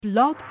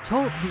Blog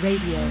Talk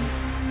Radio.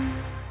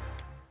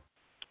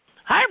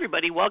 Hi,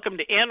 everybody. Welcome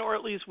to Ann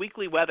Ortelee's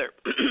Weekly Weather.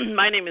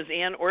 My name is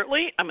Ann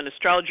Ortelee. I'm an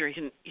astrologer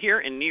here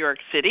in New York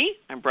City.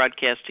 I'm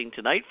broadcasting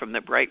tonight from the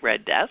Bright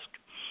Red Desk.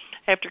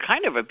 After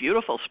kind of a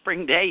beautiful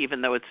spring day,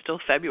 even though it's still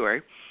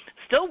February,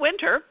 still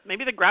winter.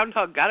 Maybe the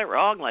groundhog got it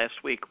wrong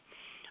last week.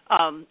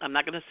 I'm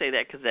not going to say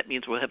that because that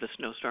means we'll have a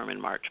snowstorm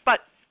in March. But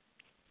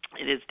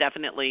it is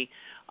definitely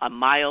a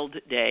mild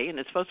day, and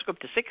it's supposed to go up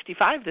to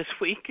 65 this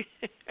week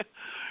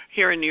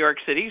here in New York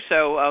City.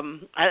 So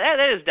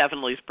that is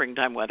definitely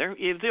springtime weather.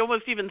 It's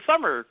almost even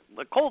summer,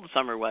 cold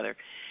summer weather.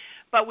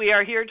 But we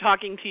are here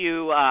talking to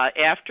you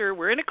after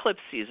we're in eclipse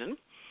season.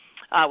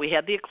 We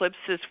had the eclipse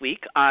this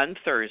week on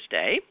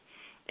Thursday,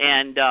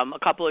 and a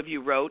couple of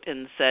you wrote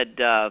and said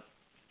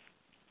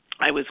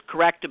I was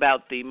correct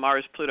about the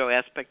Mars-Pluto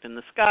aspect in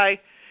the sky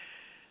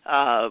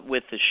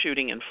with the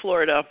shooting in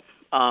Florida.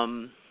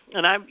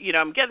 And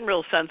I'm getting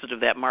real sensitive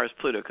to that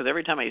Mars-Pluto because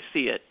every time I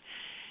see it,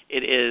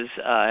 it is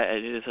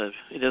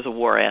a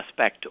war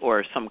aspect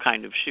or some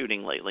kind of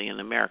shooting lately in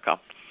America.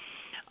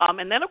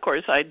 And then, of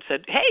course, I'd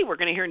said, hey, we're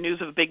going to hear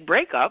news of a big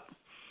breakup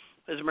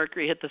as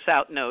Mercury hit the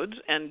South nodes,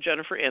 and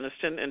Jennifer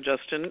Aniston and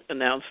Justin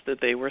announced that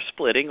they were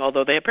splitting,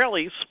 although they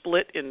apparently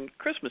split in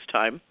Christmas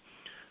time.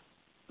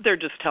 They're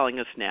just telling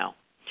us now.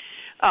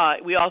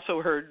 We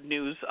also heard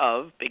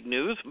big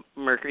news,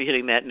 Mercury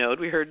hitting that node.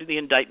 We heard the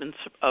indictments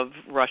of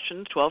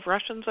Russians, 12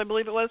 Russians, I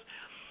believe it was,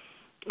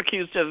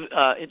 accused of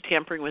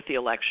tampering with the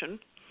election.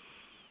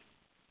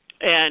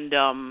 And,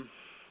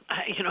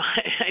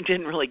 I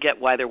didn't really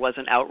get why there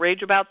wasn't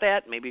outrage about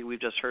that. Maybe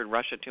we've just heard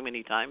Russia too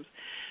many times.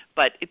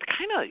 But it's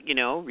kind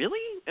of,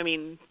 really? I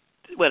mean,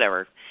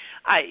 whatever.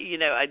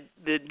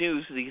 The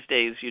news these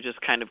days, you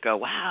just kind of go,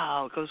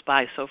 wow, it goes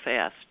by so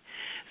fast.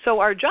 So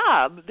our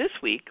job this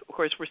week, of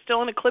course, we're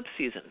still in eclipse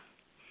season,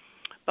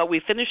 but we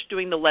finished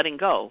doing the letting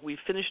go. We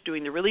finished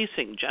doing the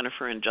releasing.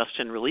 Jennifer and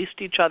Justin released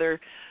each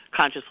other,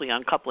 consciously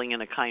uncoupling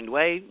in a kind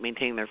way,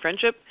 maintaining their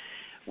friendship.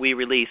 We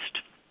released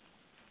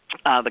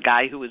the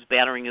guy who was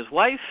battering his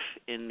wife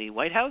in the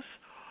White House,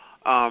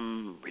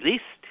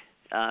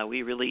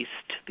 we released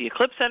the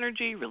eclipse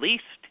energy,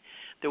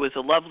 There was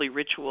a lovely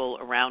ritual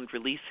around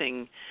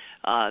releasing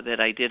that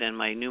I did in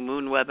my new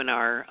moon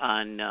webinar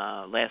on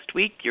last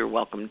week. You're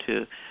welcome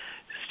to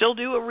still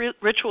do a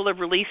ritual of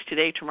release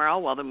today, tomorrow,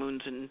 while the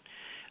moon's in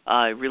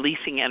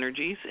releasing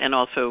energies. And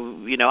also,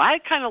 I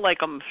kind of like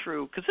them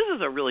through, because this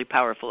is a really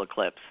powerful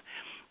eclipse.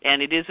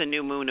 And it is a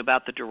new moon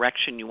about the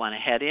direction you want to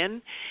head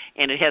in.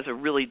 And it has a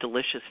really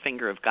delicious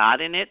finger of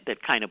God in it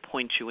that kind of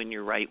points you in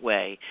your right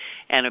way.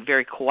 And a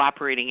very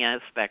cooperating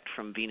aspect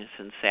from Venus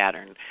and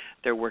Saturn.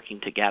 They're working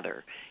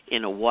together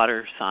in a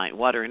water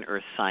and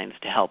earth signs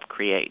to help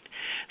create.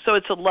 So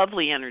it's a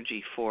lovely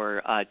energy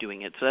for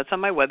doing it. So that's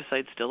on my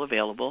website, still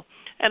available.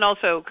 And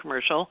also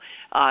commercial.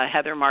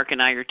 Heather, Mark,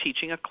 and I are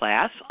teaching a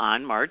class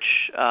on March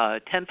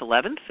 10th,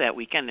 11th, that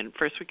weekend, and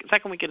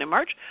second weekend in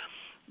March,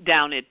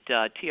 down at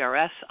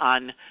TRS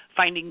on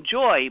finding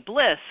joy,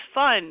 bliss,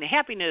 fun,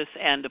 happiness,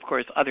 and, of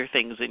course, other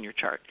things in your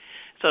chart.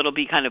 So it'll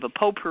be kind of a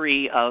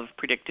potpourri of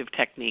predictive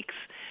techniques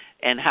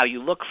and how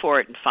you look for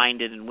it and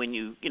find it, and when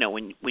you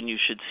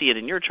should see it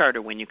in your chart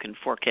or when you can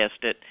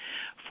forecast it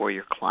for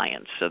your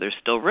clients. So there's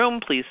still room.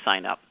 Please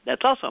sign up.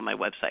 That's also on my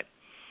website.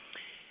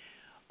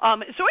 So at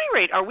any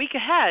rate, our week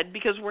ahead,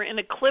 because we're in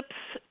eclipse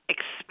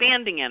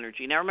expanding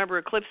energy. Now remember,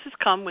 eclipses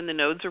come when the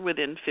nodes are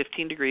within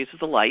 15 degrees of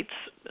the lights,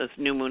 a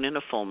new moon and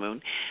a full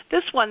moon.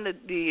 This one,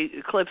 the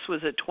eclipse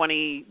was at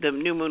 20, the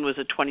new moon was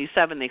at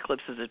 27, the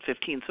eclipse is at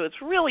 15, so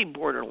it's really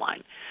borderline.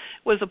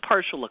 It was a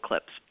partial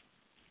eclipse.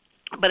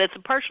 But it's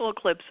a partial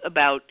eclipse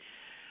about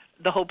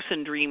the hopes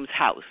and dreams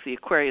house, the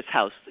Aquarius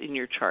house in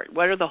your chart.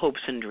 What are the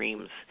hopes and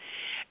dreams?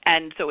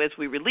 And so as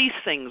we release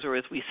things, or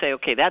as we say,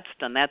 okay, that's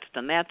done,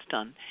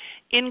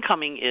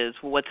 incoming is,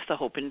 well, what's the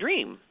hope and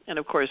dream? And,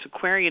 of course,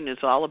 Aquarian is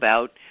all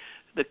about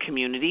the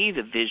community,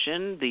 the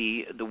vision,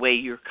 the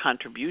way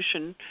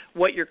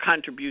what your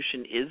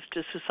contribution is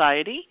to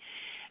society,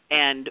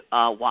 and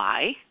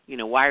why.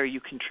 Why are you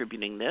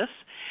contributing this?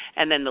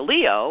 And then the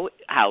Leo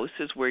house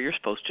is where you're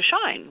supposed to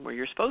shine, where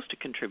you're supposed to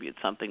contribute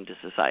something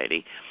to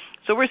society.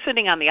 So we're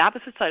sitting on the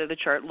opposite side of the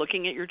chart,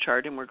 looking at your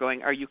chart, and we're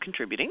going, are you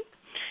contributing?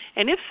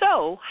 And if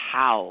so,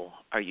 how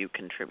are you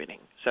contributing?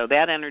 So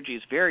that energy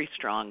is very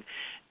strong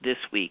this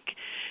week.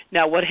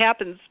 Now, what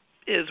happens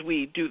is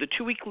we do the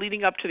 2 week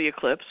leading up to the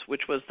eclipse,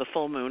 which was the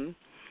full moon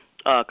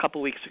a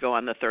couple weeks ago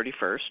on the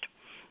 31st.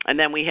 And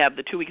then we have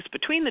the 2 weeks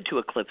between the two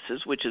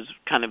eclipses, which is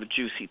kind of a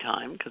juicy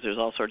time because there's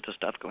all sorts of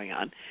stuff going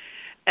on.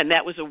 And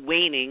that was a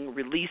waning,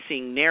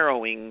 releasing,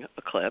 narrowing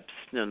eclipse.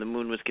 The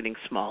moon was getting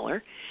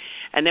smaller.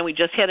 And then we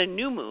just had a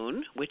new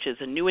moon, which is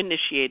a new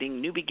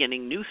initiating, new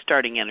beginning, new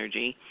starting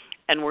energy,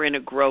 and we're in a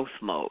growth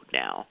mode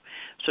now.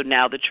 So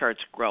now the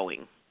chart's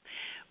growing.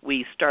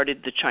 We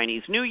started the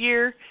Chinese New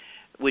Year,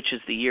 which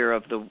is the year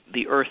of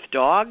the Earth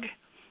Dog,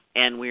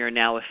 and we are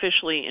now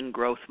officially in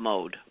growth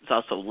mode. It's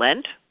also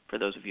Lent, for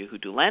those of you who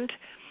do Lent,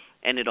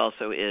 and it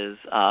also is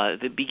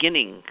the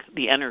beginning,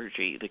 the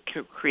energy, the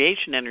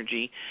creation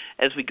energy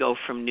as we go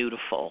from new to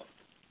full.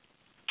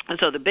 And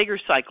so the bigger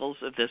cycles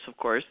of this, of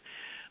course,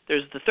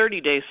 there's the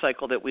 30-day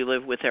cycle that we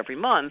live with every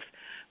month,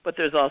 but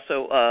there's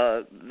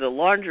also the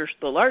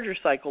larger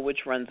cycle,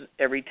 which runs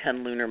every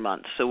 10 lunar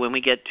months. So when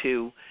we get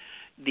to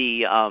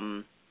the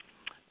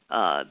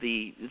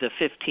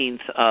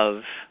 15th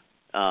of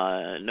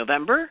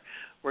November,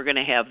 we're going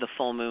to have the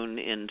full moon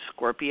in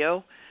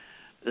Scorpio.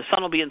 The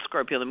sun will be in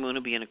Scorpio, the moon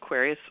will be in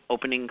Aquarius,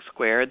 opening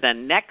square.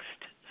 Then next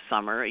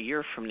summer, a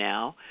year from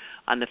now,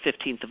 on the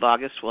 15th of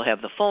August, we'll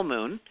have the full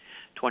moon,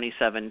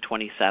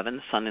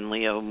 27/27, sun in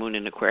Leo, moon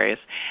in Aquarius.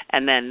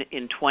 And then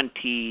in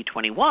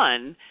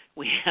 2021,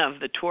 we have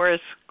the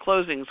Taurus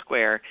closing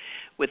square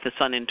with the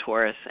sun in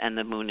Taurus and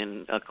the moon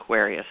in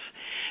Aquarius.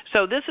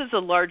 So this is a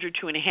larger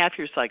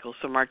 2.5-year cycle,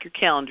 so mark your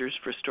calendars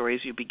for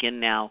stories you begin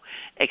now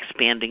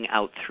expanding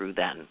out through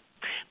then.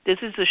 This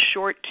is a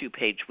short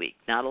 2-page week,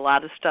 not a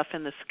lot of stuff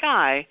in the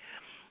sky,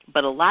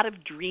 but a lot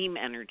of dream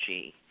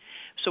energy.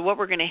 So what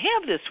we're going to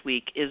have this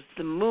week is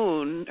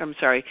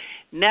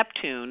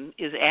Neptune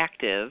is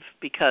active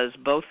because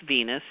both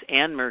Venus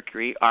and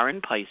Mercury are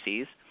in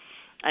Pisces,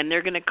 and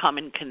they're going to come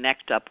and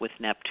connect up with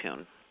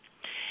Neptune.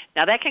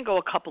 Now that can go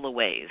a couple of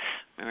ways,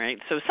 all right?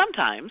 So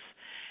sometimes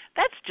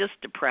that's just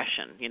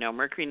depression. You know,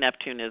 Mercury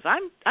Neptune is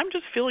I'm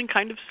just feeling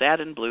kind of sad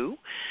and blue.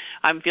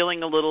 I'm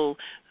feeling a little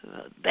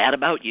bad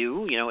about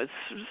you. You know, it's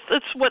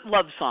what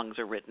love songs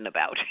are written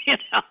about. You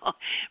know,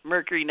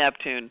 Mercury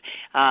Neptune.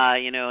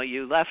 You know,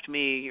 you left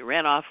me, you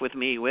ran off with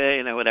me,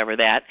 you know, whatever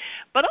that.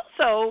 But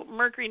also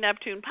Mercury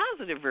Neptune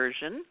positive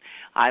version.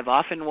 I've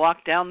often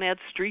walked down that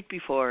street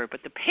before,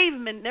 but the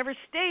pavement never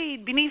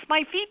stayed beneath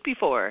my feet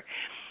before.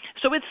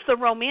 So it's the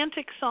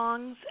romantic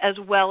songs as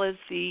well as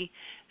the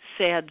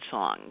sad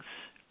songs,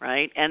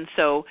 right? And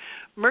so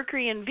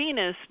Mercury and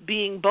Venus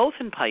being both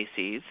in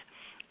Pisces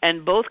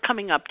and both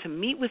coming up to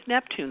meet with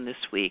Neptune this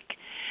week,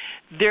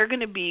 they're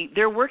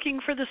working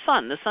for the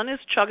sun. The sun is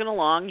chugging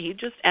along. He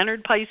just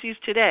entered Pisces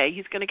today.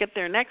 He's going to get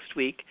there next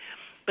week.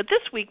 But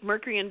this week,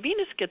 Mercury and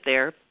Venus get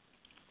there,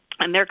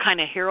 and they're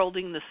kind of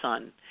heralding the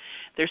sun.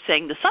 They're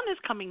saying, the sun is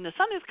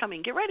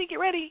coming, get ready, get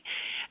ready.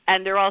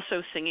 And they're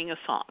also singing a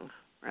song,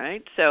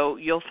 right? So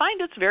you'll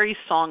find it's very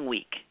song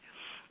week.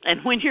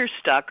 And when you're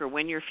stuck or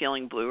when you're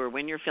feeling blue or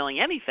when you're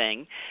feeling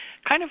anything,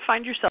 kind of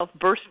find yourself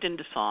burst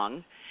into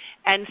song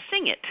and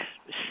sing it.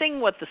 Sing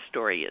what the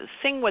story is.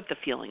 Sing what the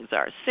feelings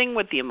are. Sing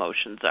what the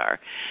emotions are.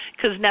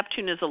 Because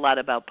Neptune is a lot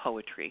about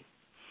poetry.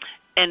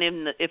 And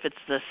if it's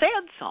the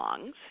sad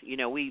songs, you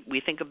know,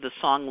 we think of the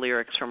song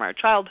lyrics from our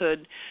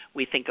childhood.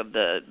 We think of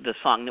the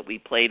song that we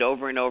played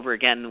over and over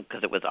again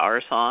because it was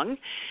our song.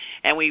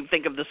 And we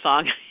think of the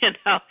song, you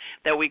know,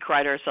 that we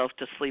cried ourselves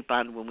to sleep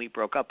on when we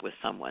broke up with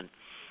someone.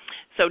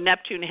 So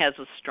Neptune has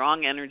a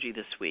strong energy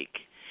this week.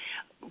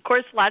 Of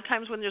course, a lot of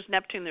times when there's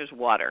Neptune, there's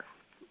water.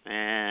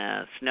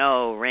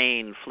 Snow,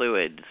 rain,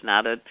 fluid. It's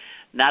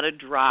not a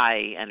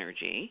dry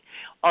energy.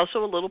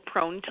 Also a little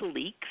prone to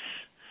leaks.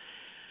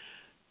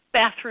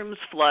 Bathrooms,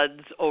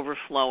 floods,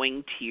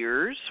 overflowing,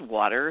 tears,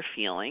 water,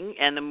 feeling,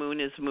 and the moon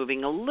is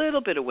moving a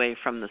little bit away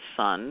from the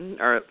sun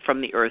or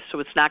from the earth, so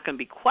it's not going to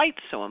be quite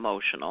so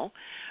emotional,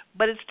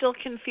 but it still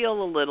can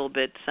feel a little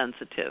bit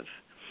sensitive,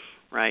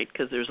 right,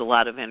 because there's a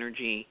lot of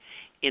energy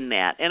in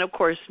that. And, of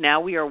course,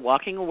 now we are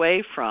walking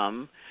away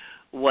from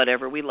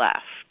whatever we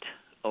left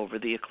over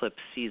the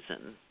eclipse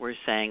season. We're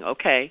saying,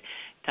 okay,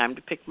 time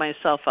to pick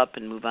myself up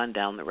and move on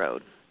down the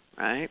road,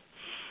 right?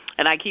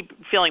 And I keep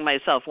feeling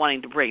myself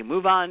wanting to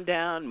move on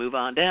down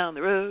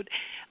the road,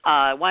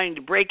 wanting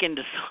to break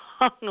into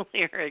song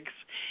lyrics.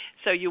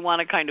 So you want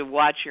to kind of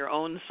watch your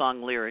own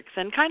song lyrics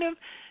and kind of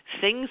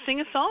sing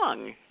a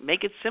song.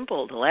 Make it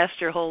simple to last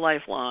your whole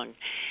life long.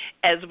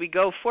 As we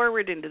go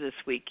forward into this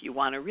week, you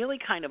want to really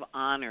kind of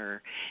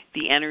honor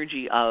the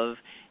energy of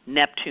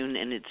Neptune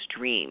and its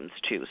dreams,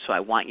 too. So I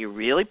want you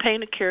really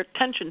paying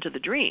attention to the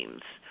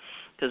dreams,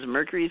 because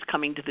Mercury is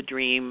coming to the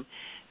dream,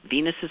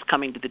 Venus is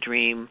coming to the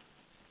dream.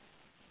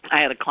 I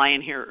had a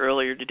client here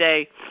earlier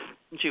today,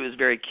 and she was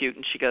very cute,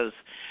 and she goes,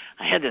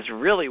 I had this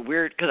really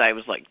weird, because I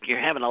was like, you're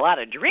having a lot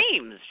of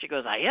dreams. She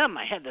goes, I am.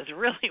 I had this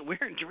really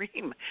weird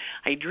dream.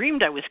 I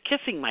dreamed I was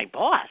kissing my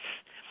boss.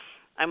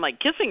 I'm like,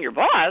 kissing your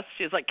boss?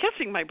 She's like,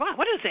 kissing my boss?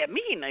 What does that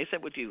mean? I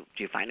said, well, do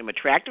you find him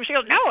attractive? She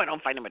goes, no, I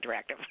don't find him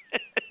attractive.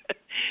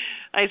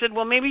 I said,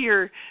 well, maybe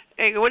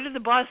what did the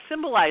boss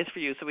symbolize for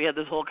you? So we had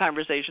this whole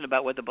conversation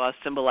about what the boss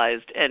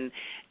symbolized, and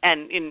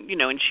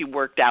she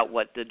worked out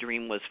what the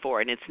dream was for.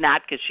 And it's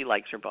not because she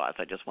likes her boss.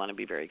 I just want to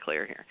be very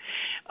clear here.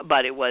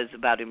 But it was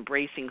about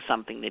embracing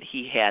something that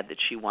he had that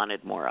she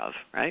wanted more of,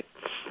 right?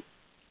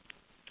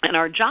 And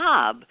our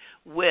job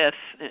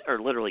or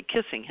literally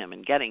kissing him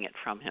and getting it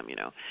from him,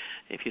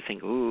 if you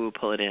think, ooh,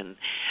 pull it in.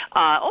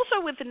 Also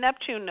with the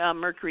Neptune,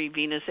 Mercury,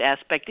 Venus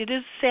aspect, it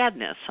is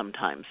sadness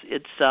sometimes.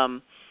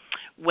 It's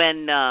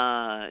when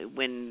I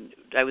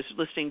was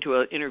listening to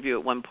an interview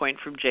at one point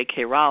from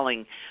J.K.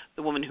 Rowling,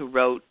 the woman who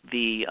wrote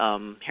the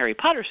Harry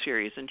Potter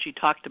series, and she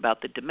talked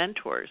about the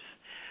Dementors.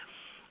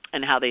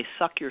 and how they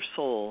suck your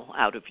soul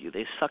out of you.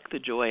 They suck the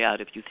joy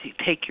out of you,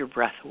 take your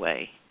breath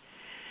away.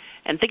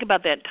 And think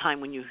about that time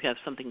when you have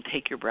something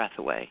take your breath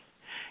away,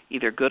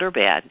 either good or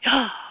bad.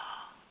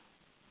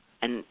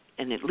 And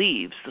it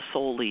leaves, the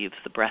soul leaves,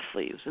 the breath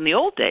leaves. In the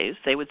old days,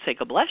 they would say,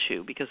 God bless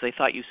you, because they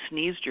thought you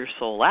sneezed your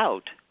soul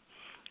out.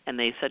 And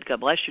they said,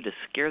 God bless you, to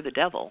scare the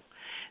devil,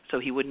 so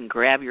he wouldn't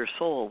grab your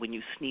soul when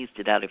you sneezed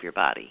it out of your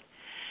body.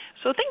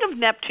 So think of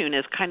Neptune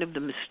as kind of the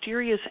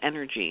mysterious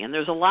energy, and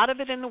there's a lot of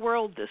it in the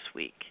world this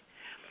week.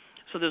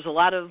 So there's a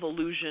lot of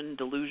illusion,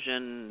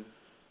 delusion,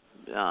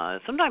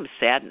 sometimes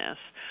sadness,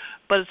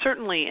 but it's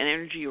certainly an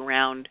energy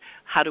around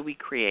how do we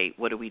create,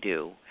 what do we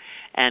do,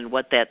 and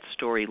what that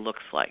story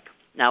looks like.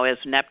 Now, as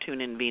Neptune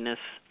and Venus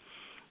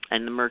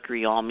and the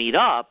Mercury all meet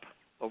up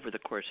over the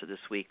course of this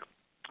week,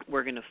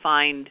 we're going to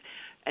find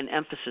an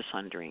emphasis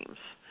on dreams,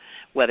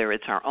 whether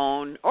it's our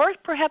own or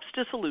perhaps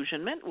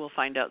disillusionment. We'll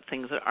find out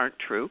things that aren't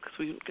true because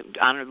we can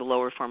honor the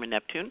lower form of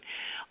Neptune.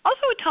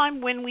 Also a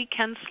time when we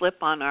can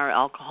slip on our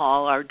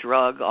alcohol, our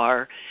drug,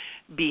 our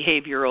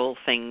behavioral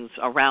things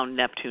around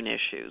Neptune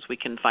issues. We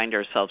can find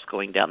ourselves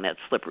going down that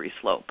slippery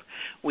slope.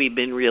 We've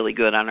been really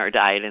good on our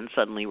diet, and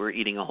suddenly we're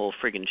eating a whole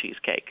friggin'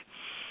 cheesecake.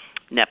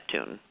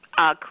 Neptune.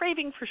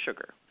 Craving for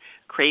sugar,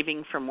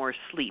 craving for more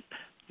sleep,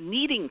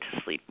 needing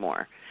to sleep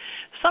more.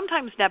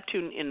 Sometimes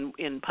Neptune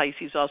in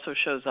Pisces also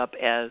shows up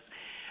as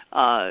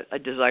a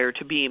desire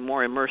to be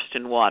more immersed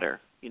in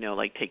water,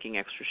 like taking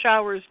extra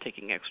showers,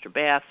 taking extra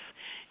baths,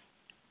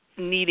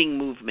 needing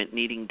movement,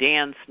 needing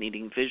dance,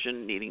 needing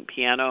vision, needing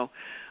piano.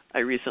 I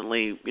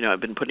recently,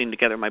 I've been putting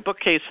together my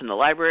bookcase in the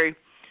library,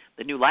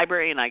 the new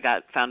library, and I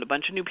found a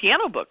bunch of new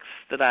piano books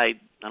that I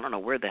don't know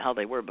where the hell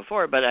they were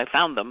before, but I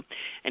found them,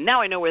 and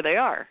now I know where they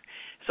are.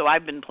 So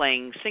I've been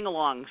playing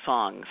sing-along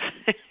songs,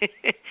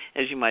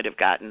 as you might have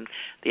gotten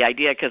the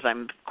idea, because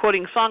I'm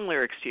quoting song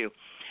lyrics to you.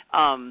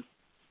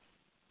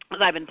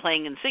 I've been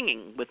playing and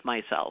singing with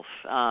myself.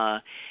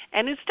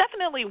 And it's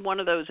definitely one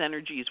of those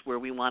energies where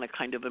we want to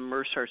kind of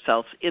immerse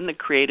ourselves in the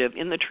creative,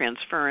 in the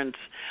transference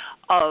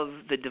of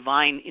the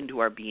divine into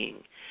our being.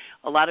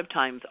 A lot of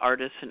times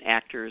artists and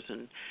actors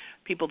and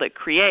people that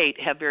create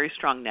have very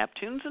strong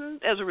Neptunes,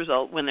 and as a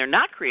result, when they're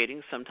not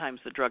creating, sometimes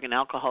the drug and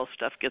alcohol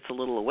stuff gets a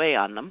little away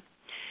on them.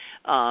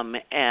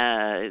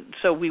 And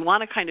so we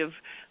want to kind of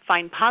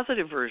find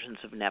positive versions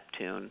of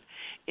Neptune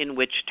in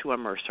which to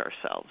immerse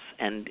ourselves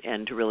and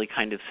to really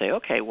kind of say,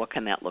 okay, what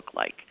can that look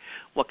like?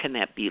 What can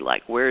that be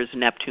like? Where does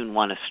Neptune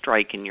want to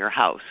strike in your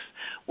house?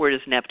 Where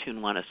does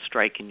Neptune want to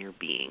strike in your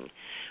being?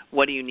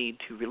 What do you need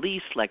to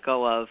release, let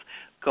go of,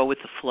 go with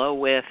the flow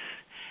with,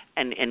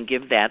 and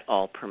give that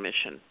all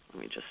permission?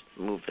 Let me just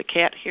move the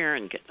cat here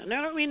and I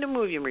don't mean to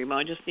move you, Remo.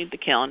 I just need the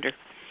calendar.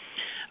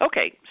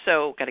 Okay,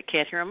 so got a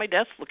cat here on my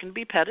desk looking to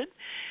be petted.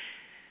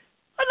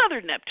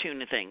 Another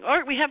Neptune thing.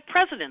 Or we have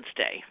President's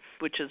Day,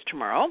 which is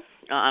tomorrow,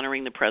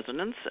 honoring the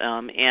presidents.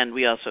 And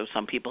we also,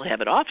 some people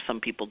have it off, some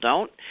people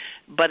don't.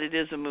 But it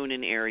is a Moon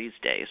in Aries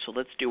day. So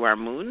let's do our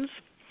moons.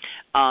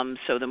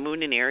 So the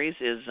Moon in Aries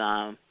is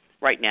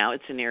right now.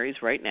 It's in Aries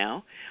right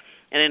now.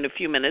 And in a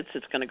few minutes,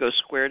 it's going to go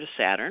square to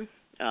Saturn.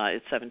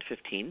 It's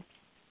 7:15.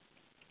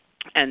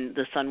 And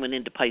the sun went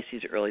into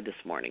Pisces early this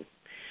morning.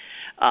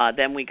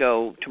 Then we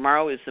go,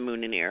 tomorrow is the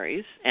Moon in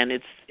Aries, and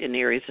it's in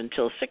Aries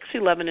until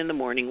 6:11 in the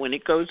morning when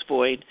it goes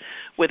void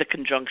with a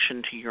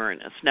conjunction to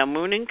Uranus. Now,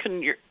 Moon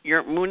and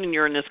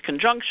Uranus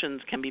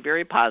conjunctions can be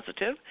very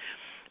positive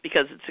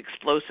because it's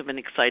explosive and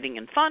exciting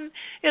and fun.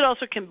 It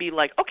also can be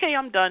like, okay,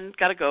 I'm done,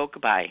 got to go,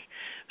 goodbye.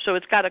 So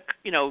it's got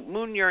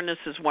Moon Uranus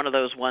is one of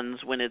those ones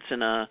when it's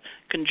in a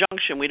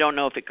conjunction, we don't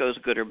know if it goes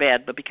good or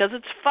bad, but because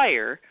it's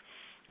fire,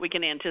 we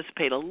can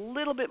anticipate a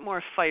little bit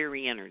more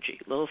fiery energy,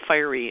 a little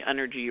fiery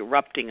energy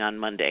erupting on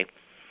Monday.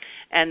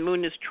 And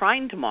Moon is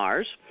trine to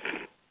Mars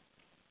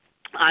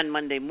on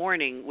Monday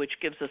morning, which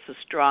gives us a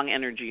strong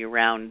energy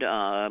around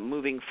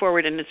moving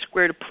forward, and it's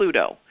square to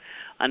Pluto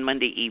on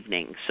Monday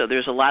evening. So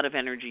there's a lot of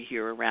energy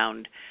here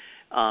around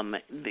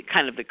the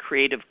kind of the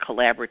creative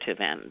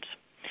collaborative end.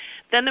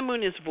 Then the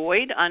Moon is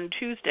void on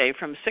Tuesday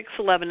from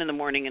 6:11 in the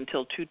morning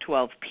until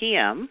 2:12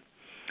 p.m.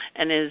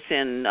 and is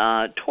in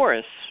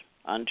Taurus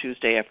on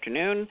Tuesday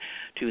afternoon,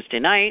 Tuesday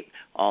night,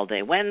 all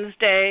day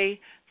Wednesday,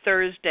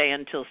 Thursday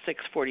until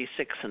 6:46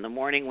 in the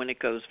morning when it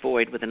goes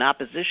void with an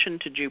opposition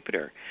to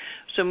Jupiter.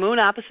 So Moon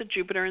opposite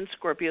Jupiter in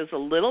Scorpio is a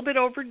little bit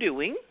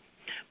overdoing,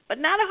 but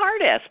not a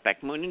hard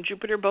aspect. Moon and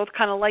Jupiter both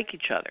kind of like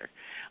each other.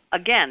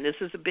 Again, this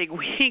is a big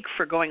week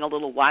for going a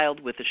little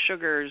wild with the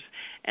sugars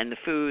and the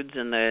foods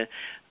and the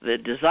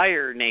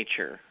desire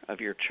nature of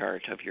your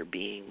chart, of your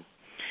being.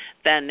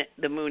 Then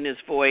the Moon is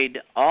void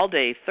all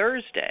day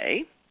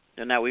Thursday.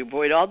 So now we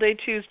void all day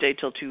Tuesday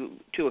till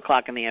 2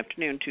 o'clock in the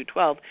afternoon,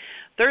 2:12.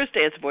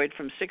 Thursday it's void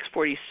from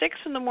 6:46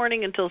 in the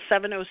morning until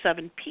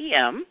 7:07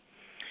 p.m.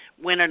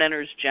 when it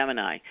enters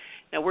Gemini.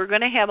 Now we're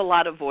going to have a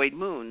lot of void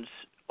moons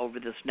over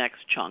this next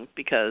chunk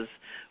because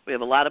we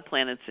have a lot of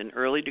planets in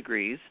early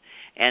degrees,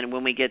 and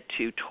when we get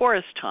to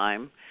Taurus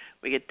time,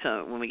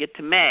 when we get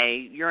to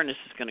May, Uranus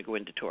is going to go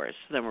into Taurus.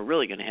 Then we're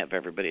really going to have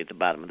everybody at the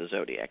bottom of the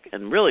zodiac,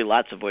 and really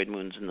lots of void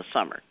moons in the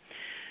summer.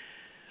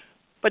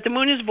 But the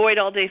moon is void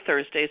all day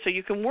Thursday, so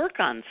you can work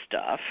on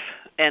stuff,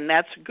 and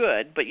that's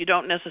good, but you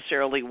don't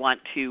necessarily want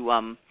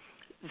to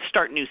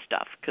start new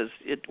stuff because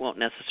it won't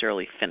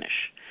necessarily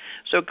finish.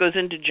 So it goes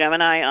into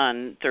Gemini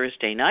on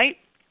Thursday night.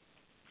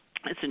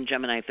 It's in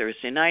Gemini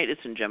Thursday night.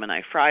 It's in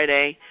Gemini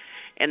Friday.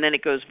 And then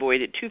it goes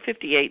void at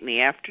 2:58 in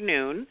the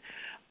afternoon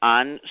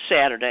on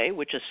Saturday,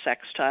 which is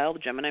sextile, the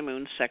Gemini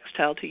moon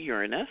sextile to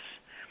Uranus.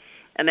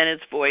 And then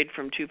it's void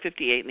from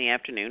 2:58 in the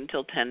afternoon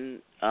till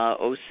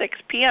 10:06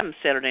 p.m.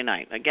 Saturday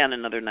night. Again,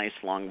 another nice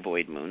long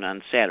void moon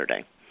on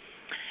Saturday,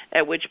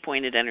 at which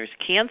point it enters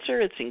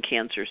Cancer. It's in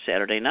Cancer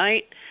Saturday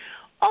night,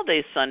 all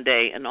day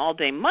Sunday, and all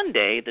day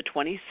Monday, the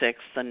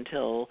 26th,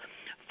 until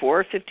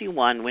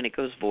 4:51 when it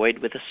goes void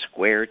with a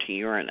square to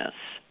Uranus.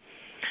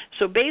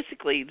 So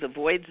basically, the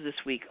voids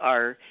this week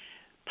are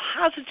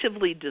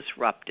positively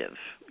disruptive,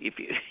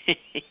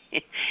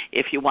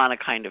 if you want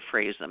to kind of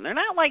phrase them. They're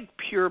not like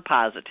pure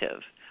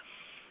positive.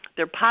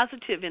 They're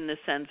positive in the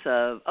sense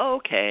of, oh,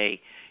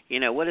 okay,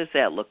 what does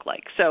that look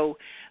like? So,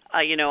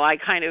 I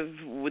kind of,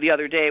 the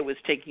other day, was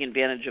taking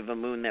advantage of a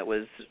moon that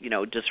was,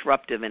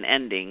 disruptive and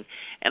ending,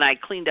 and I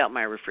cleaned out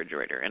my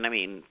refrigerator.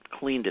 And,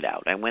 cleaned it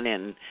out. I went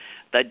in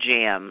the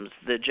jams,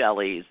 the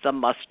jellies, the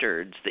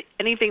mustards,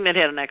 anything that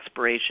had an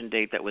expiration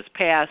date that was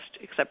passed,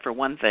 except for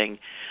one thing,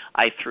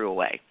 I threw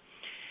away.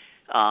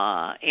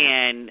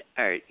 It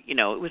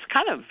was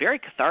kind of very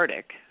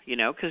cathartic,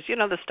 because,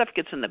 the stuff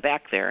gets in the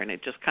back there and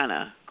it just kind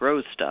of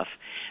grows stuff.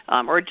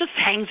 Or it just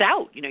hangs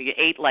out. You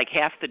ate like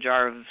half the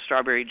jar of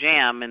strawberry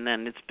jam and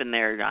then it's been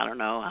there, I don't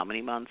know how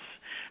many months,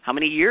 how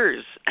many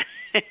years.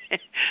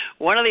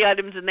 One of the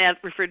items in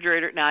that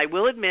refrigerator, now I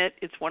will admit,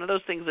 it's one of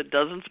those things that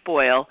doesn't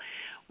spoil,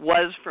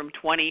 was from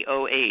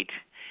 2008.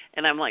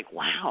 And I'm like,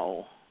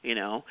 wow,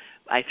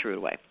 I threw it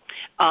away.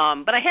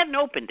 But I hadn't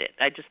opened it.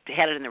 I just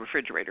had it in the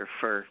refrigerator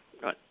for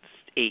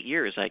 8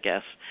 years, I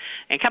guess,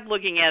 and kept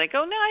looking at it,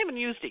 no, I haven't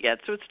used it yet,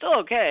 so it's still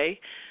okay.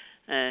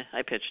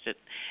 I pitched it.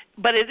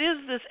 But it is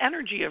this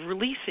energy of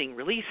releasing,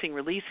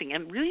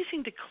 and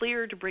releasing to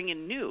clear to bring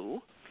in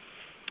new.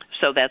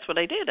 So that's what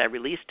I did. I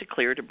released to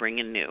clear to bring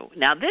in new.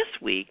 Now this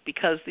week,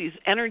 because these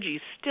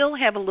energies still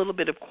have a little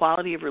bit of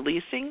quality of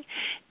releasing,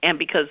 and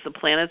because the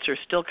planets are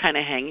still kind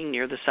of hanging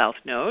near the South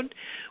Node,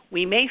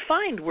 we may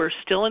find we're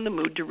still in the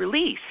mood to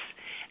release.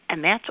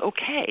 And that's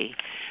okay,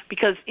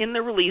 because in the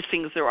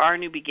releasings there are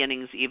new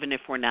beginnings, even if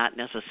we're not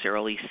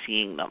necessarily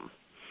seeing them.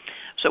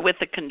 So with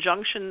the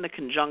conjunction,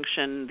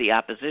 the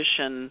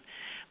opposition,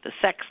 the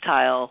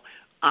sextile,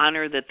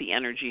 honor that the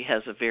energy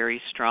has a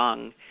very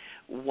strong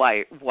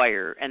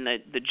wire, and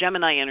the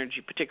Gemini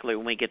energy, particularly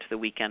when we get to the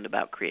weekend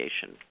about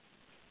creation.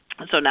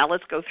 So now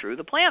let's go through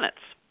the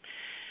planets.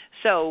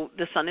 So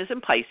the sun is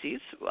in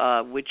Pisces,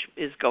 which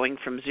is going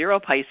from 0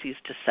 Pisces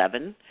to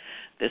 7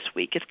 this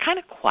week. It's kind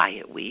of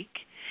quiet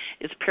week.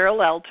 It's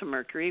parallel to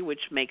Mercury, which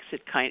makes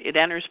it it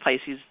enters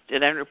Pisces.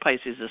 It entered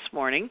Pisces this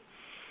morning,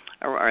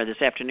 or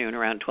this afternoon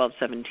around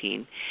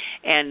 12:17,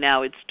 and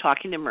now it's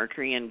talking to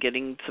Mercury and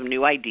getting some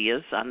new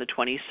ideas on the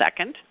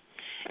 22nd,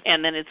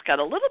 and then it's got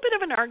a little bit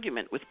of an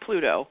argument with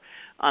Pluto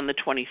on the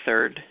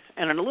 23rd,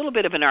 and a little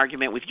bit of an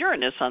argument with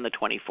Uranus on the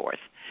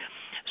 24th.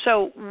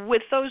 So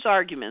with those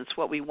arguments,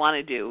 what we want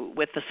to do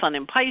with the sun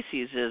in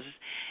Pisces is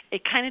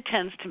it kind of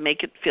tends to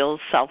make it feel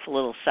a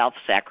little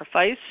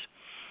self-sacrifice.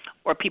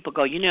 Or people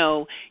go,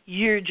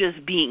 you're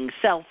just being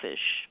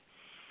selfish.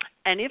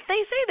 And if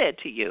they say that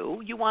to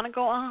you, you want to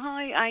go,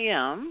 I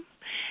am.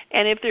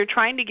 And if they're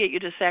trying to get you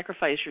to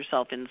sacrifice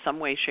yourself in some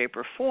way, shape,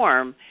 or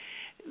form,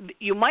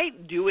 you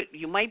might do it.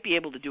 You might be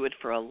able to do it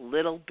for a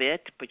little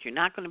bit, but you're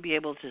not going to be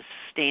able to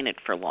sustain it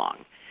for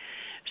long.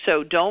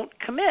 So don't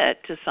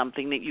commit to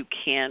something that you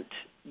can't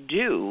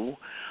do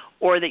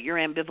or that you're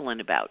ambivalent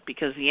about,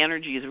 because the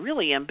energy is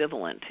really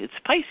ambivalent. It's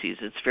Pisces.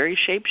 It's very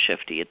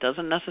shape-shifty. It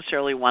doesn't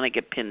necessarily want to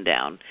get pinned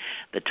down.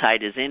 The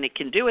tide is in. It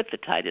can do it. The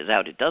tide is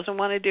out. It doesn't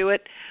want to do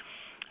it.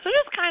 So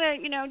just kind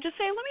of, just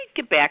say, let me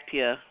get back to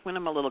you when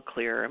I'm a little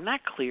clearer. I'm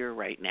not clear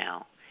right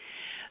now.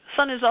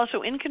 Sun is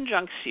also in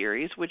conjunct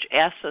Ceres, which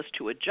asks us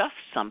to adjust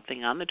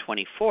something on the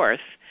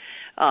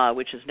 24th,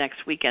 which is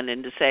next weekend,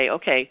 and to say,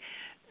 okay,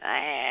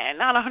 I'm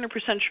not 100%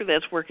 sure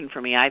that's working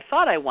for me. I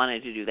thought I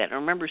wanted to do that. And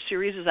remember,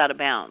 Ceres is out of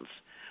bounds.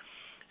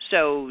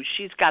 So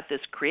she's got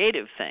this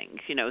creative thing,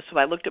 So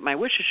I looked at my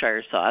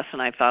Worcestershire sauce, and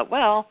I thought,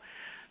 well,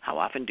 how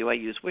often do I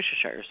use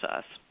Worcestershire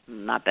sauce?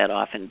 Not that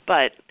often,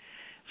 but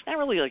it's not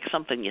really like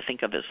something you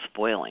think of as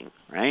spoiling,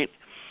 right?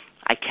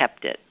 I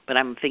kept it, but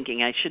I'm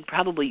thinking I should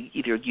probably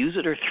either use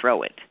it or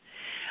throw it.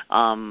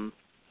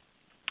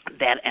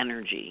 That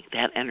energy.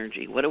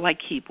 What do I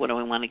keep? What do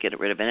I want to get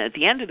rid of? And at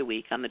the end of the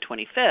week, on the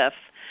 25th,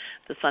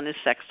 the sun is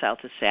sextile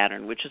to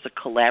Saturn, which is a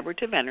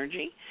collaborative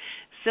energy,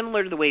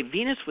 similar to the way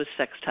Venus was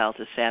sextile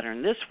to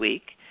Saturn this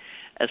week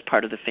as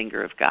part of the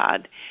finger of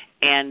God.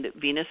 And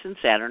Venus and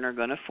Saturn are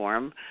going to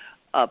form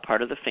a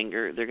part of the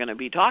finger. They're going to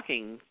be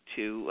talking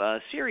to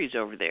Ceres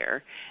over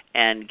there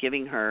and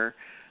giving her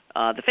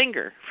the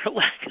finger, for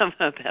lack of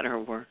a better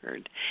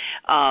word.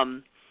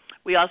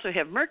 We also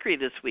have Mercury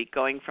this week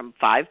going from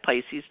 5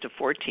 Pisces to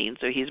 14,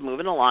 so he's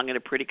moving along at a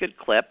pretty good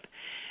clip.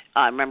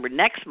 Remember,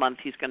 next month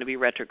he's going to be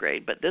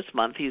retrograde, but this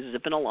month he's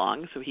zipping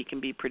along, so he can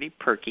be pretty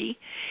perky.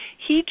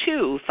 He,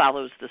 too,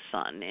 follows the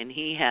sun, and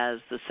he has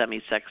the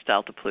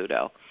semi-sextile to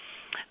Pluto.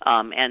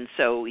 And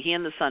so he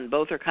and the sun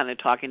both are kind of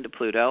talking to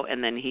Pluto,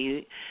 and then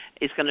he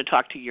is going to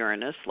talk to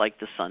Uranus like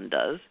the sun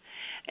does.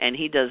 And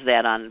he does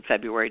that on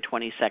February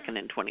 22nd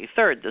and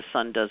 23rd. The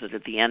sun does it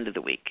at the end of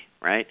the week,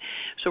 right?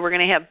 So we're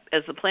going to have,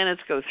 as the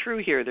planets go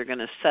through here, they're going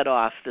to set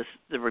off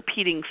the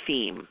repeating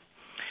theme.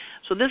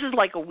 So this is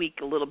like a week,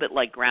 a little bit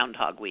like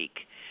Groundhog Week,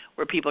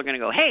 where people are going to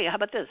go, hey, how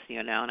about this?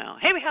 No.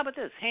 Hey, how about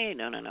this? Hey,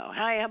 no.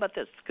 Hey, how about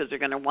this? Because they're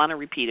going to want to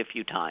repeat a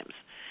few times.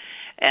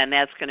 And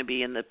that's going to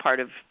be in the part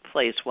of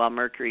place while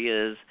Mercury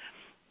is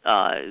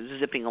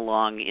zipping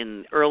along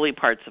in early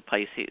parts of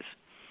Pisces.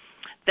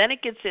 Then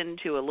it gets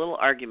into a little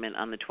argument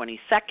on the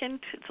 22nd.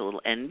 It's a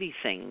little envy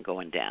thing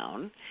going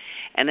down.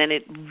 And then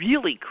it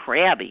really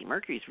crabby.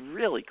 Mercury's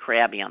really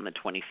crabby on the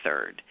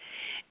 23rd.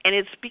 And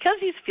it's because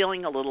he's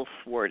feeling a little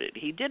thwarted.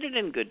 He did it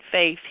in good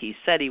faith. He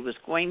said he was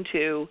going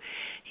to.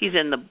 He's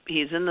in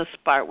the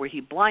spot where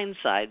he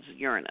blindsides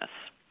Uranus.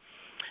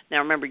 Now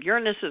remember,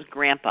 Uranus is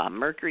grandpa.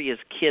 Mercury is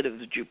kid of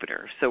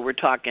Jupiter. So we're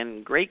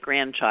talking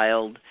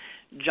great-grandchild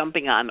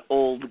jumping on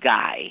old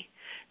guy,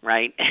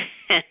 right?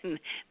 And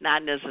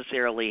not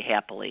necessarily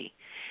happily.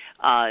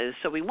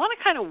 So we want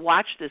to kind of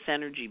watch this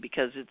energy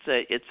because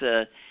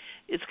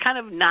it's kind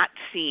of not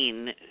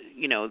seen,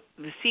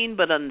 seen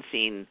but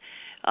unseen,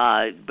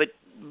 but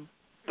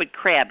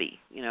crabby,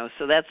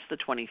 So that's the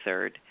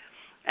 23rd.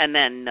 And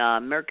then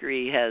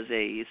Mercury has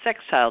a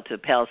sextile to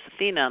Pallas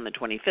Athena on the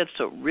 25th,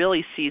 so it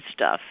really sees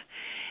stuff.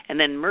 And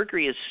then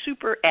Mercury is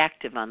super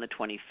active on the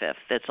 25th.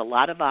 That's a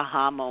lot of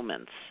aha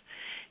moments.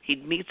 He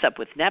meets up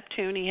with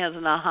Neptune. He has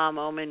an aha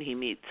moment. He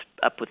meets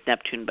up with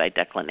Neptune by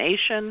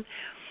declination.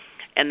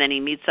 And then he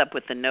meets up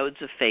with the nodes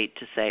of fate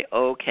to say,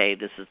 okay,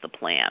 this is the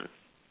plan.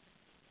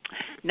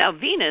 Now,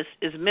 Venus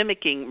is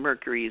mimicking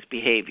Mercury's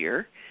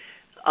behavior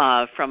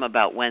from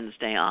about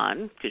Wednesday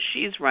on, because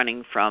she's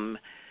running from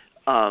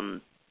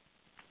 10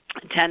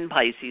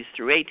 Pisces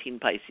through 18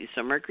 Pisces.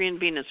 So Mercury and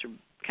Venus are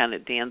kind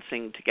of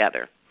dancing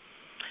together.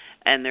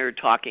 And they're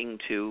talking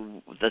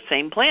to the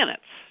same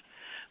planets.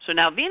 So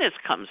now Venus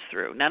comes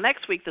through. Now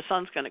next week the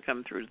sun's going to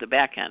come through the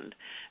back end.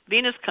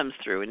 Venus comes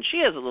through, and she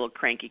has a little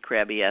cranky,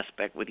 crabby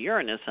aspect with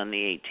Uranus on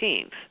the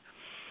 18th.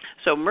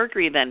 So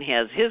Mercury then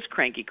has his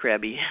cranky,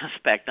 crabby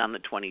aspect on the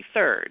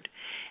 23rd.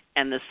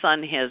 And the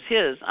sun has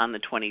his on the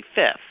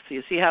 25th. So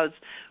you see how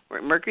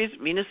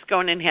Venus is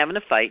going in having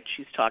a fight.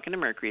 She's talking to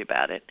Mercury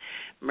about it.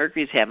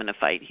 Mercury's having a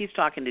fight. He's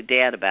talking to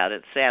Dad about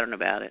it, Saturn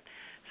about it.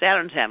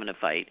 Saturn's having a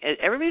fight.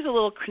 Everybody's a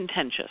little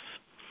contentious.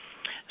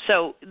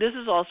 So this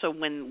is also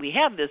when we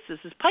have this is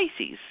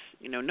Pisces.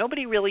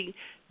 Nobody really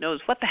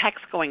knows what the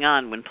heck's going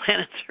on when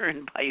planets are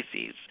in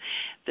Pisces.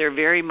 They're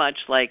very much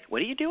like,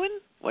 what are you doing?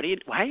 Why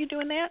are you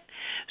doing that?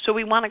 So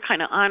we want to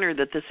kind of honor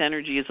that this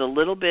energy is a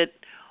little bit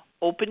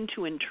open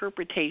to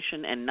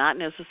interpretation and not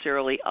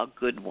necessarily a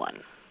good one.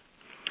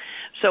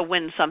 So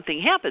when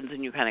something happens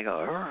and you kind of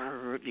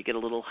go, you get a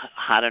little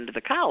hot under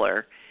the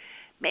collar,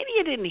 maybe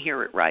you didn't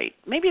hear it right.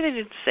 Maybe they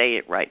didn't say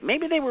it right.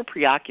 Maybe they were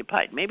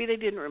preoccupied. Maybe they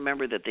didn't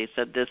remember that they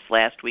said this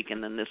last week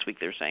and then this week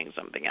they're saying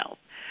something else.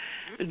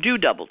 Do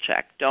double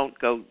check. Don't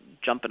go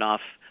jumping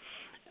off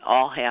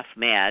all half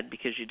mad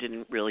because you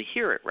didn't really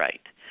hear it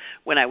right.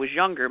 When I was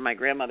younger, my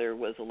grandmother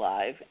was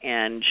alive,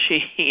 and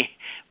she,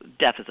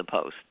 deaf as a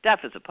post.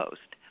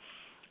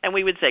 And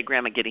we would say,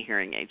 Grandma, get a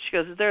hearing aid. She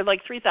goes, they're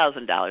like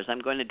 $3,000. I'm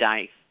going to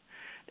die.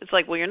 It's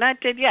like, well, you're not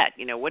dead yet.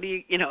 What do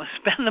you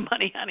spend the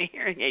money on a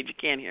hearing aid? You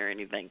can't hear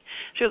anything.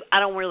 She goes, I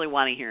don't really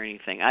want to hear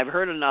anything. I've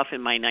heard enough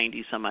in my 90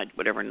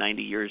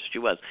 years she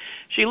was.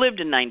 She lived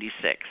in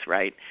 96,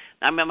 right?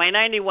 I'm in my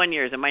 91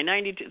 years and my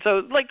 92,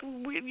 so like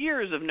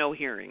years of no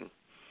hearing.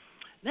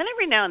 Then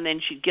every now and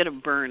then she'd get a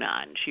burn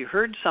on. She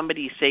heard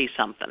somebody say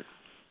something,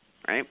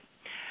 right?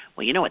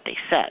 Well, you know what they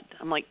said.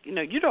 I'm like,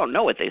 you don't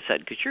know what they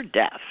said because you're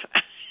deaf.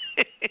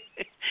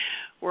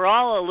 We're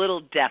all a little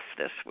deaf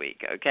this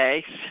week,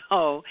 okay?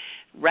 So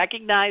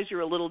recognize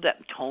you're a little deaf.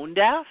 Tone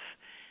deaf,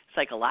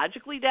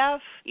 psychologically deaf,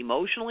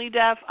 emotionally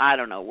deaf. I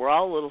don't know. We're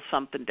all a little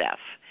something deaf.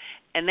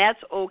 And that's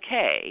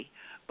okay,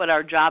 but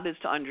our job is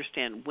to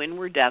understand when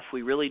we're deaf,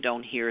 we really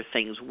don't hear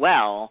things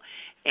well.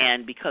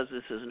 And because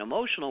this is an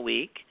emotional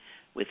week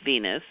with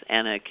Venus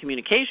and a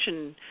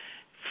communication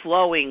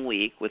flowing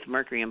week with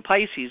Mercury and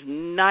Pisces,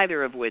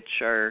 neither of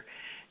which are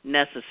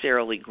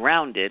necessarily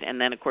grounded, and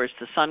then of course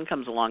the sun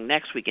comes along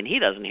next week and he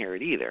doesn't hear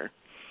it either.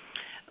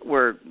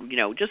 We're,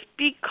 just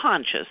be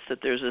conscious that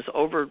there's this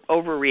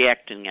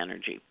overreacting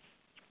energy.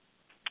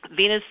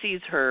 Venus sees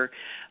her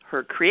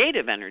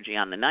creative energy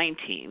on the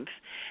 19th,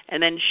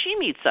 and then she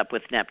meets up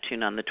with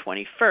Neptune on the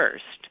 21st,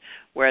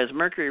 whereas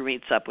Mercury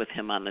meets up with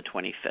him on the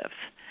 25th.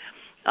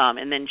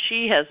 And then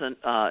she has an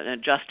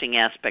adjusting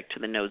aspect to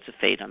the nodes of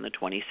fate on the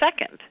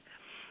 22nd.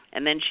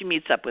 And then she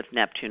meets up with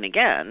Neptune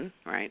again,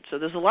 right? So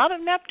there's a lot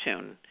of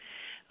Neptune.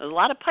 There's a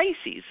lot of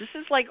Pisces. This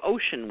is like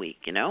Ocean Week,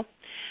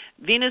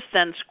 Venus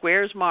then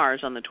squares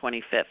Mars on the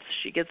 25th.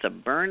 She gets a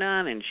burn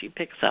on and she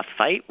picks a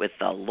fight with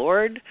the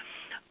Lord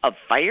of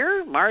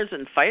Fire, Mars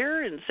and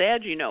Fire and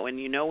Sag, and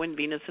when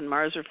Venus and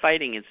Mars are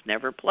fighting, it's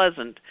never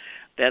pleasant.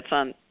 That's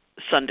on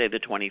Sunday the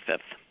 25th.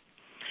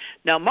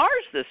 Now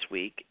Mars this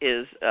week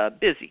is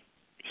busy.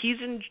 He's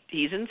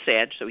in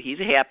Sag, so he's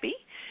happy.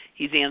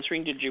 He's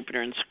answering to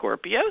Jupiter in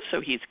Scorpio, so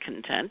he's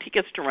content. He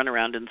gets to run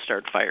around and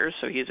start fires,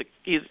 so he's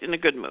in a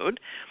good mood.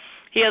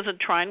 He has a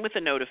trine with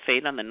a node of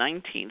fate on the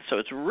 19th, so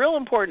it's real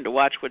important to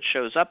watch what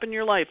shows up in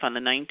your life on the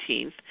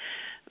 19th.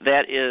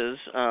 That is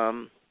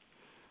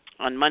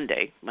on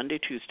Monday,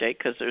 Tuesday,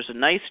 because there's a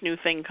nice new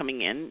thing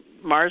coming in.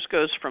 Mars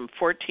goes from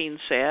 14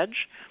 Sag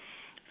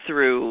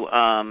through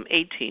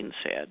 18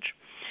 Sag.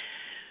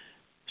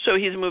 So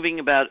he's moving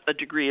about a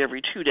degree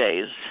every 2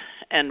 days.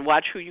 And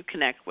watch who you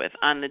connect with.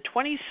 On the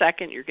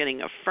 22nd, you're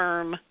getting a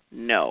firm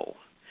no.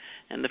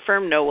 And the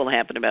firm no will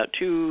happen about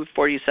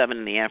 2:47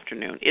 in the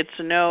afternoon. It's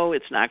a no.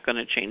 It's not going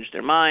to change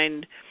their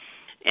mind.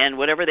 And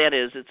whatever that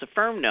is, it's a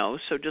firm no,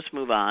 so just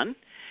move on.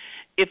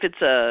 If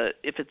it's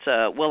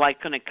a well, I'm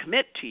going to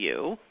commit to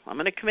you. I'm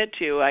going to commit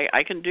to you.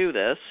 I can do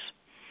this.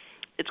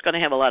 It's going to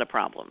have a lot of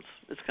problems.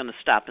 It's going to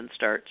stop and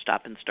start,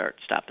 stop and start,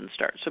 stop and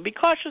start. So be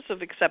cautious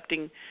of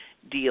accepting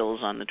deals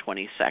on the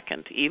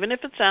 22nd. Even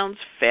if it sounds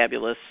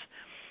fabulous,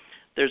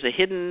 there's a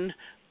hidden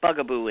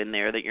bugaboo in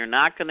there that you're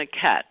not going to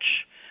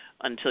catch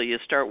until you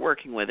start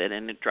working with it,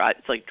 and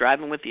it's like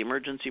driving with the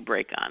emergency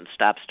brake on.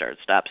 Stop, start,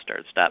 stop,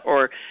 start, stop.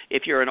 Or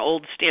if you're an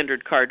old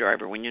standard car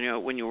driver, when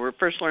you were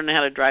first learning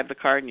how to drive the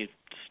car and you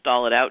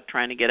stall it out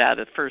trying to get out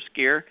of first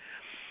gear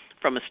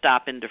from a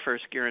stop into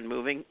first gear and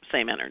moving,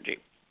 same energy.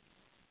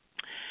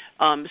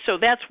 So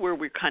that's where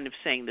we're kind of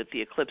saying that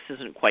the eclipse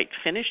isn't quite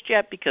finished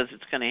yet because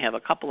it's going to have a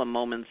couple of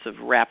moments of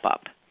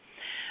wrap-up.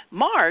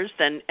 Mars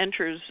then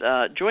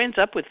joins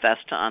up with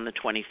Vesta on the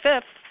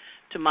 25th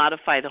to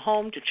modify the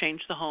home, to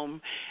change the home,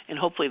 and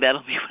hopefully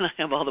that'll be when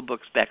I have all the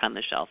books back on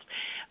the shelf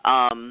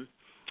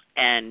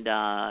and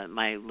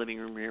my living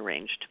room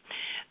rearranged.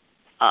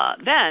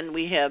 Then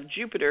we have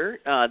Jupiter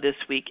this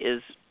week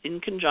is in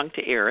conjunct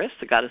to Eris,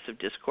 the goddess of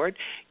discord.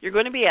 You're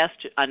going to be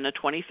asked on the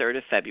 23rd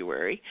of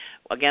February,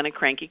 again a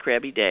cranky,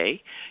 crabby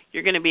day,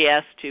 you're going to be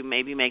asked to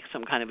maybe make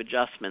some kind of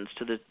adjustments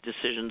to the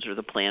decisions or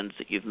the plans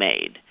that you've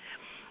made.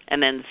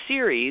 And then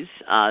Ceres,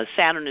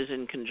 Saturn is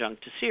in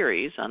conjunct to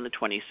Ceres on the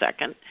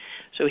 22nd,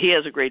 so he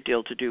has a great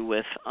deal to do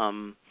with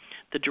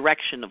the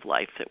direction of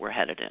life that we're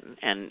headed in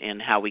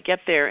and how we get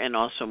there, and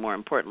also, more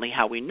importantly,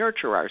 how we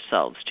nurture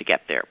ourselves to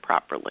get there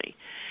properly.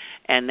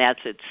 And that's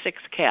at 6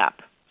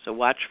 cap. So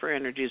watch for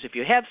energies. If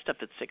you have stuff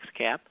at 6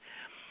 cap,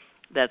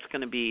 that's going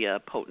to be a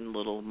potent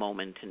little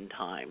moment in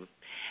time.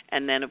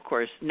 And then, of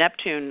course,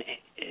 Neptune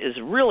is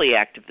really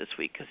active this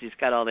week because he's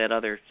got all that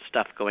other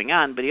stuff going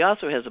on, but he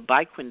also has a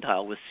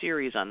biquintile with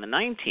Ceres on the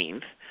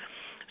 19th,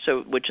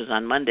 which is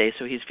on Monday,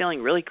 so he's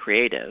feeling really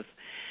creative.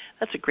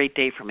 That's a great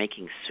day for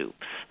making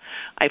soups.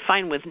 I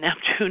find with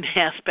Neptune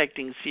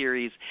aspecting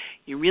Ceres,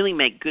 you really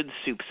make good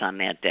soups on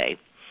that day.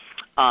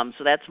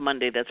 So that's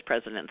Monday, that's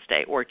President's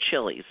Day, or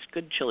chilies,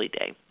 good chili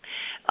day.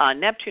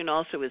 Neptune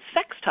also is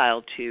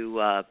sextile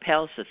to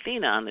Pallas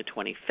Athena on the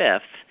 25th,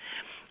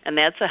 and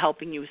that's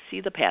helping you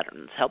see the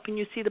patterns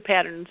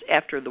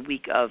after the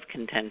week of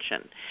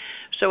contention.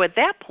 So at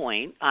that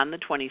point, on the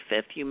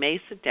 25th, you may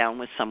sit down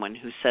with someone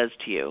who says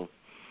to you,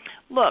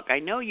 look, I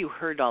know you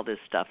heard all this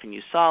stuff and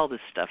you saw all this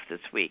stuff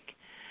this week,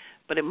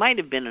 but it might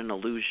have been an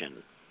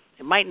illusion.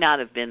 It might not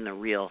have been the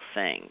real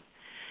thing.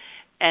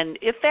 And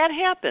if that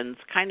happens,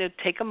 kind of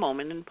take a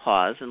moment and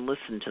pause and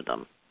listen to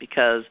them,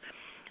 because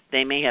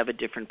they may have a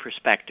different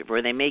perspective,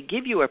 or they may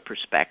give you a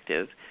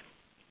perspective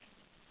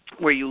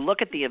where you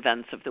look at the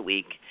events of the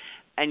week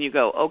and you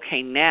go,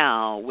 okay,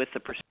 now with the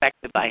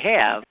perspective I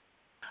have,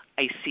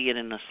 I see it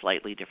in a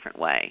slightly different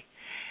way.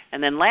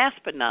 And then last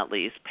but not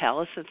least,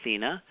 Pallas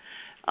Athena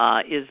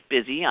is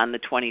busy on the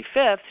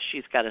 25th.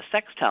 She's got a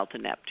sextile to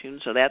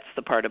Neptune, so that's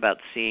the part about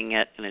seeing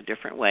it in a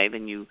different way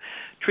than you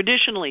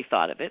traditionally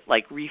thought of it,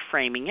 like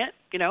reframing it,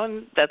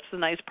 and that's the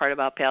nice part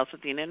about Pallas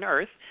Athena and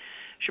Earth.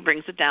 She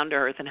brings it down to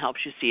Earth and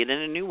helps you see it in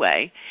a new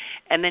way.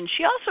 And then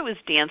she also is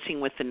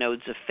dancing with the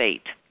nodes of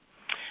fate.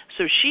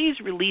 So she's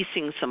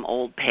releasing some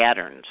old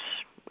patterns,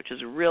 which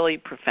is really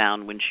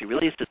profound when she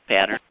releases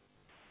patterns,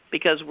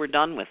 because we're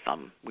done with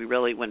them.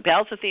 When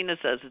Pallas Athena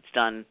says it's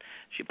done,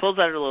 she pulls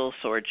out her little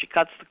sword, she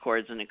cuts the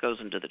cords, and it goes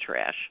into the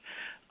trash.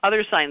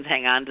 Other signs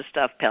hang on to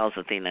stuff, Pallas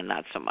Athena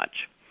not so much.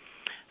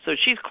 So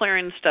she's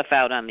clearing stuff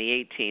out on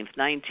the 18th,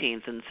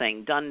 19th, and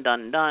saying done,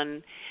 done,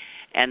 done.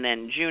 And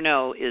then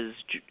Juno is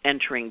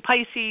entering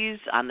Pisces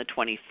on the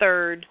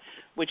 23rd,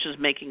 which is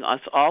making us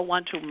all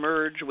want to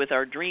merge with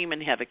our dream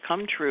and have it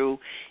come true.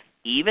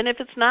 Even if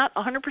it's not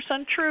 100%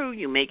 true,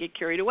 you may get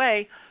carried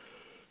away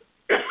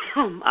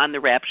on the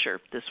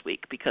rapture this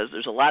week, because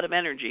there's a lot of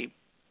energy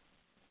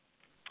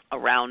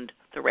around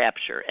the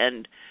rapture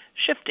and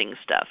shifting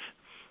stuff.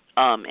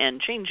 and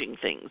changing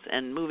things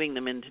and moving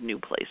them into new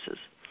places.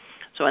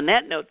 So on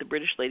that note, the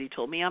British lady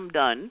told me I'm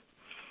done.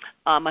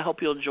 I hope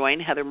you'll join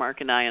Heather,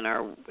 Mark, and I in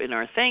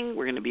our thing.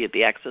 We're going to be at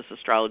the Access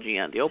Astrology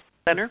on the Open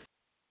Center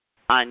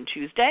on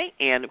Tuesday,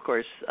 and of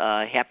course,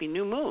 happy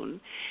new moon.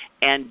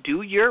 And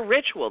do your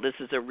ritual. This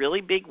is a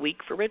really big week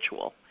for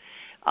ritual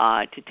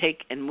to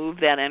take and move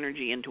that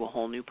energy into a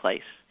whole new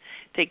place.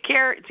 Take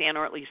care. It's Ann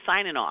Ortelee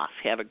signing off.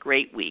 Have a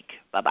great week.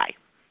 Bye-bye.